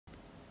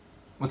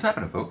What's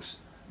happening, folks?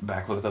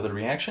 Back with another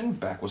reaction,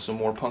 back with some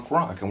more punk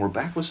rock, and we're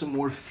back with some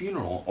more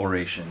Funeral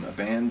Oration, a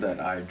band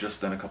that I've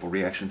just done a couple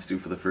reactions to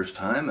for the first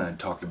time. I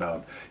talked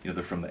about,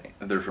 they're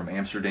from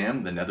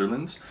Amsterdam, the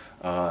Netherlands,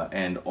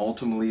 and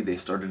ultimately they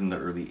started in the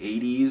early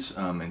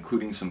 80s,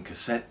 including some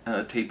cassette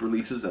tape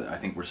releases that I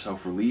think were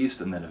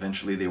self-released, and then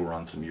eventually they were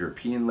on some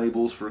European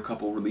labels for a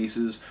couple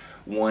releases.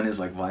 One is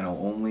like vinyl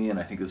only, and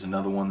I think there's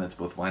another one that's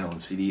both vinyl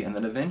and CD, and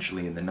then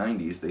eventually in the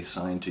 90s they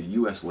signed to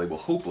US label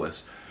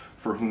Hopeless,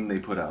 for whom they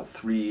put out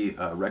 3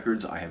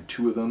 records. I have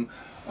 2 of them.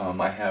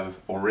 I have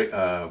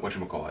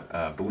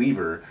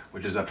Believer,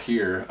 which is up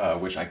here,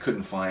 which I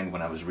couldn't find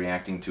when I was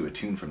reacting to a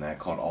tune from that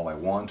called All I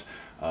Want.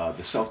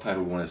 The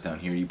self-titled one is down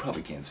here. You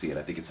probably can't see it.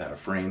 I think it's out of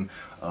frame.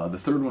 The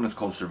third one is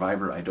called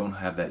Survivor. I don't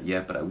have that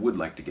yet, but I would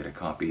like to get a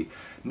copy.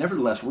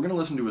 Nevertheless, we're going to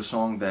listen to a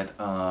song that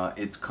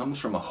it comes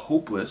from a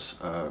Hopeless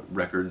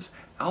Records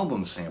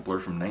album sampler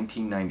from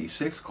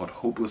 1996 called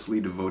Hopelessly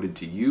Devoted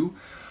to You.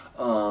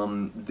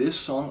 This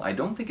song, I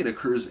don't think it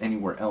occurs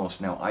anywhere else.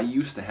 Now, I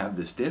used to have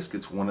this disc.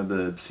 It's one of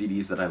the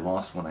CDs that I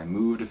lost when I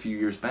moved a few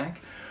years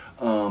back,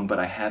 but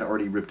I had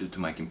already ripped it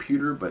to my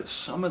computer. But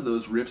some of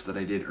those rips that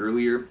I did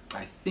earlier,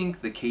 I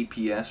think the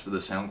KPS for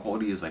the sound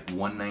quality is like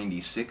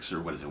 196 or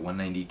what is it,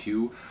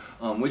 192,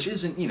 which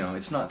isn't,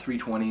 it's not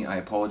 320. I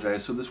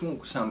apologize. So this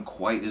won't sound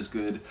quite as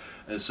good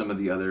as some of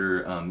the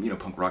other,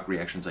 punk rock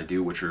reactions I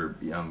do, which are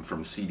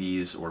from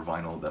CDs or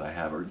vinyl that I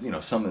have, or,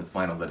 some is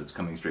vinyl that it's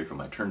coming straight from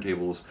my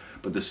turntables,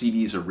 but the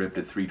CDs are ripped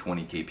at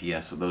 320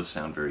 KPS, so those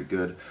sound very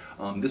good.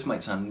 This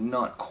might sound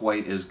not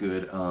quite as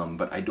good,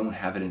 but I don't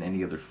have it in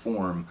any other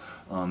form,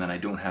 and I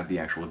don't have the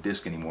actual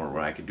disc anymore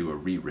where I could do a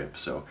re-rip.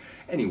 So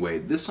anyway,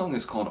 this song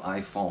is called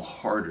I Fall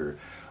Harder.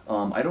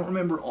 I don't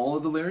remember all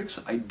of the lyrics.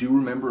 I do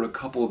remember a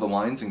couple of the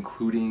lines,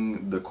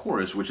 including the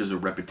chorus, which is a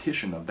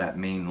repetition of that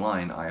main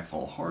line, I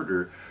fall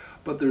harder.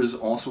 But there's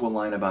also a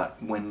line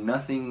about when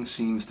nothing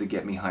seems to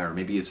get me high, or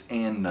maybe it's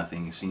and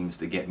nothing seems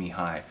to get me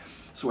high.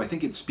 So I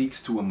think it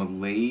speaks to a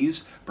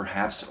malaise,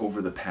 perhaps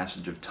over the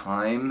passage of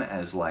time,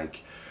 as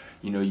like,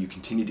 you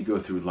continue to go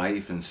through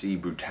life and see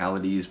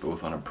brutalities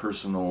both on a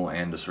personal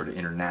and a sort of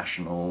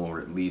international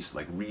or at least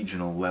like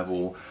regional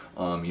level,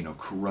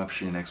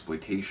 corruption,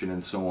 exploitation,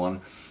 and so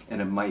on. And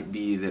it might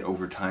be that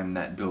over time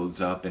that builds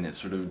up and it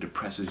sort of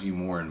depresses you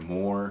more and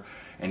more.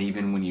 And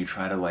even when you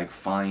try to like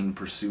find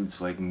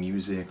pursuits like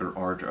music or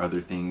art or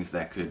other things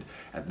that could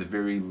at the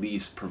very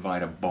least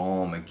provide a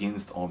balm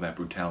against all that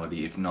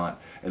brutality, if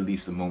not at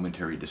least a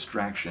momentary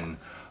distraction,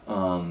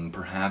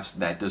 perhaps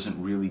that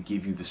doesn't really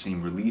give you the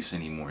same release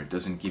anymore. It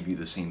doesn't give you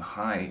the same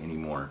high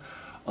anymore.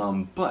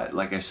 But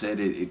like I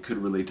said, it could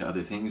relate to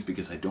other things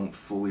because I don't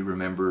fully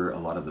remember a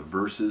lot of the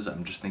verses.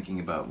 I'm just thinking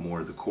about more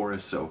of the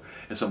chorus. So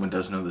if someone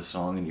does know the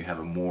song and you have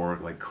a more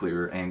like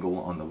clear angle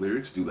on the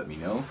lyrics, do let me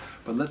know.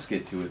 But let's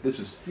get to it. This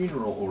is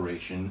Funeral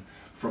Oration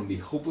from the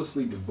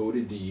Hopelessly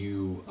Devoted to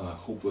You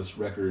Hopeless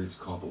Records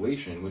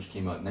compilation, which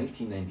came out in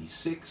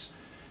 1996.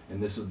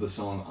 And this is the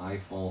song I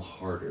Fall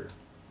Harder.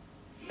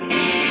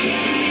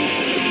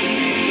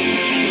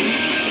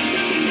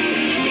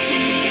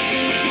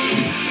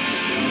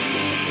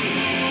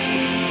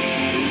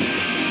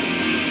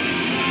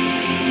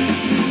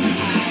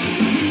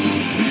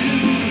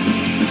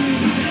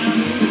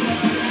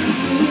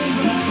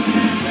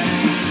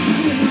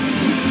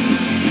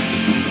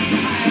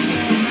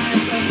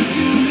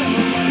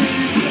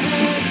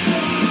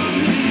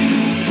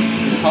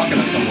 Talking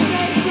to someone,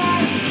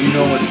 you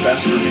know what's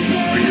best for me,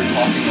 or you're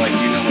talking like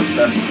you know what's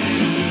best for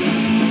me.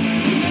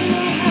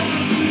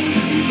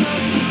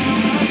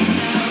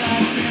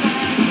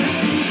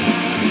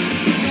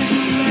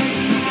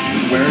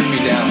 It's wearing me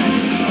down.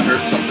 I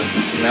heard something.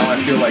 Now I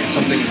feel like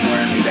something is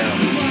wearing me down.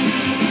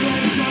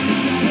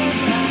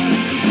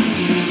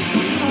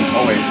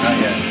 Oh wait, not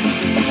yet.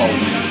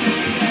 Apologies.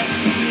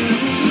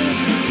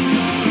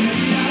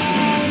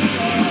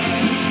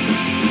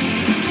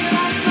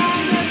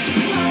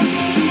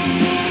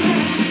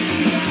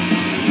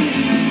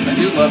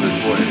 I love his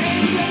voice.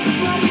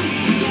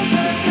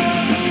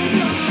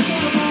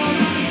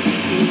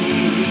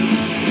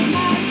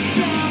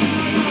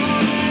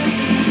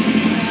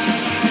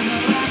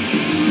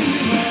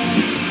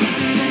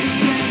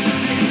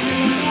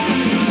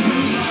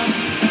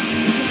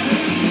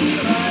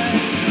 I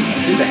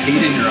see the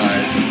hate in your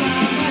eyes.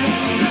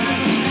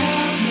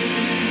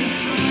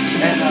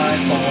 And I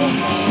fall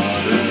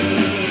harder.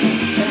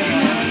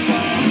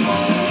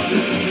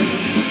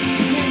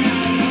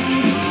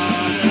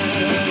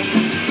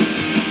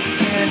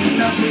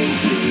 Nothing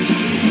seems to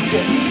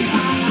get me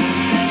high.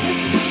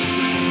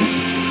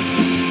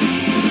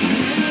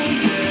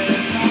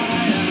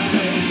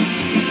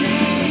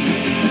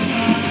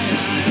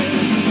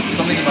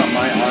 Something about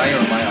my eye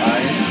or my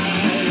eyes.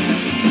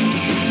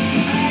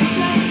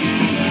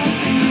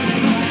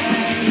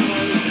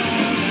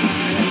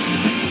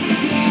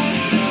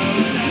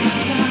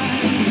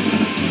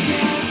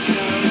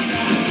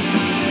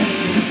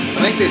 I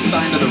think they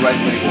signed to the right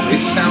label. They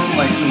sound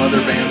like some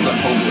other bands on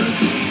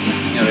Hopeless.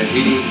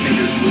 88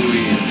 Fingers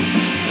Louie and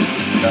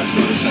that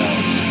sort of sound.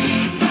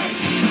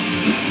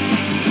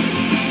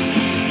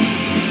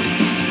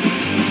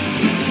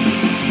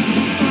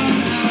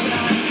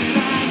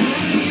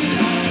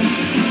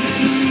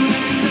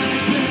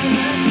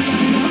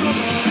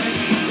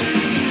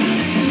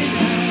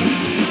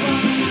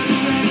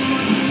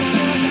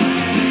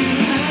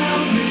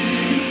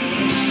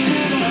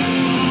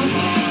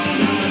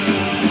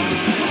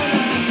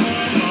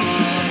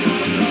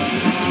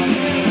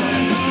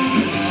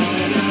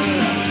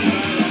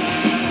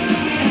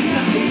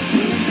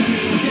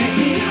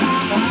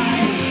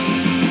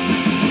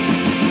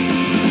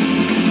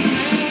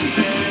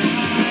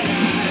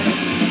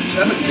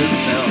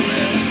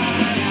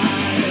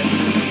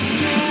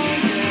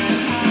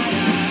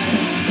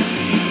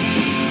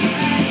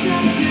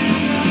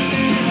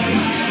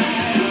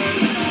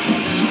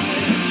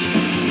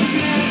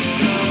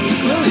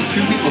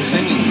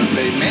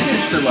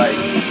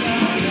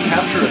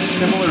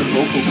 similar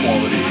vocal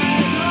quality.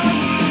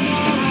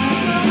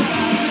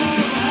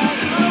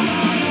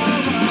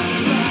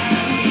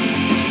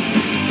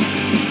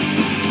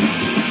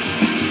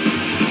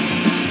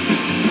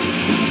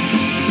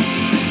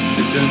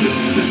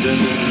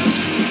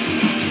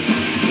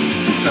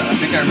 I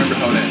think I remember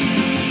how it ends.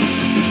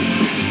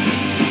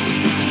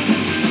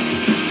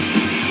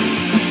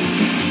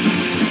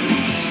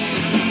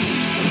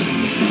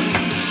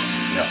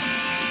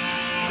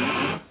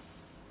 Yeah.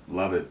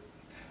 Love it.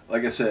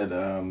 Like I said,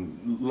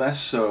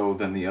 less so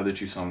than the other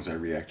two songs I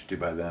reacted to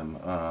by them,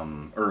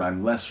 or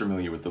I'm less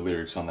familiar with the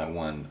lyrics on that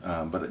one,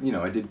 but you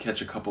know, I did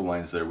catch a couple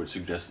lines there which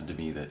suggested to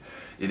me that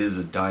it is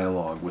a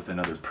dialogue with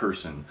another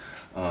person,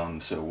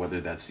 so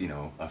whether that's, you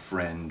know, a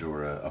friend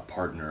or a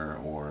partner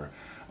or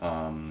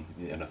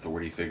an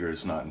authority figure,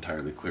 it's not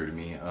entirely clear to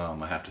me.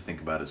 I have to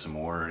think about it some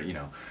more, you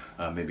know,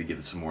 maybe give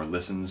it some more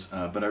listens,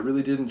 but I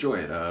really did enjoy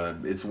it.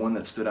 It's one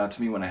that stood out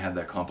to me when I had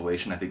that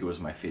compilation. I think it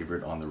was my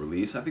favorite on the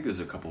release. I think there's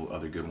a couple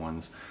other good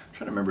ones. I'm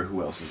trying to remember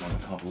who else is on the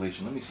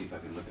compilation. Let me see if I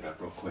can look it up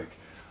real quick.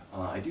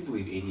 I do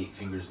believe 88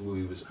 Fingers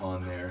Louie was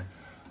on there.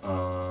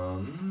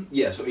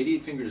 Yeah, so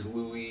 88 Fingers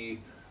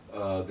Louie,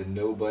 the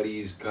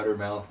Nobodies,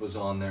 Guttermouth was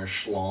on there,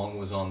 Schlong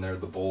was on there,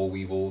 the Boll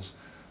Weevils.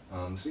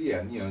 So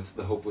yeah, you know, it's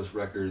the Hopeless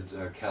Records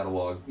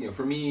catalog. You know,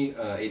 for me,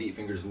 88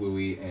 Fingers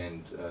Louie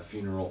and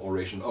Funeral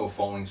Oration. Oh,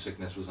 Falling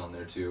Sickness was on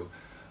there too.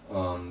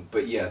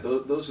 But yeah,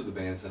 those are the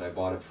bands that I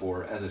bought it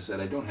for. As I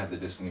said, I don't have the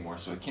disc anymore,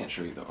 so I can't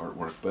show you the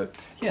artwork. But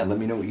yeah, let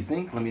me know what you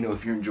think. Let me know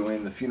if you're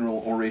enjoying the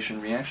Funeral Oration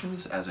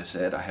reactions. As I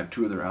said, I have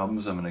 2 of their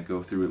albums. I'm going to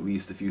go through at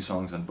least a few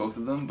songs on both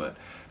of them, but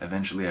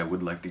eventually I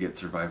would like to get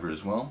Survivor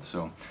as well.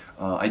 So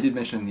I did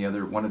mention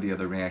in one of the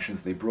other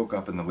reactions, they broke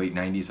up in the late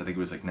 90s. I think it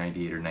was like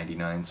 98 or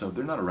 99, so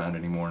they're not around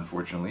anymore,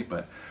 unfortunately.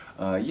 But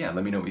yeah,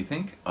 let me know what you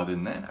think. Other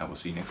than that, I will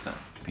see you next time.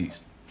 Peace.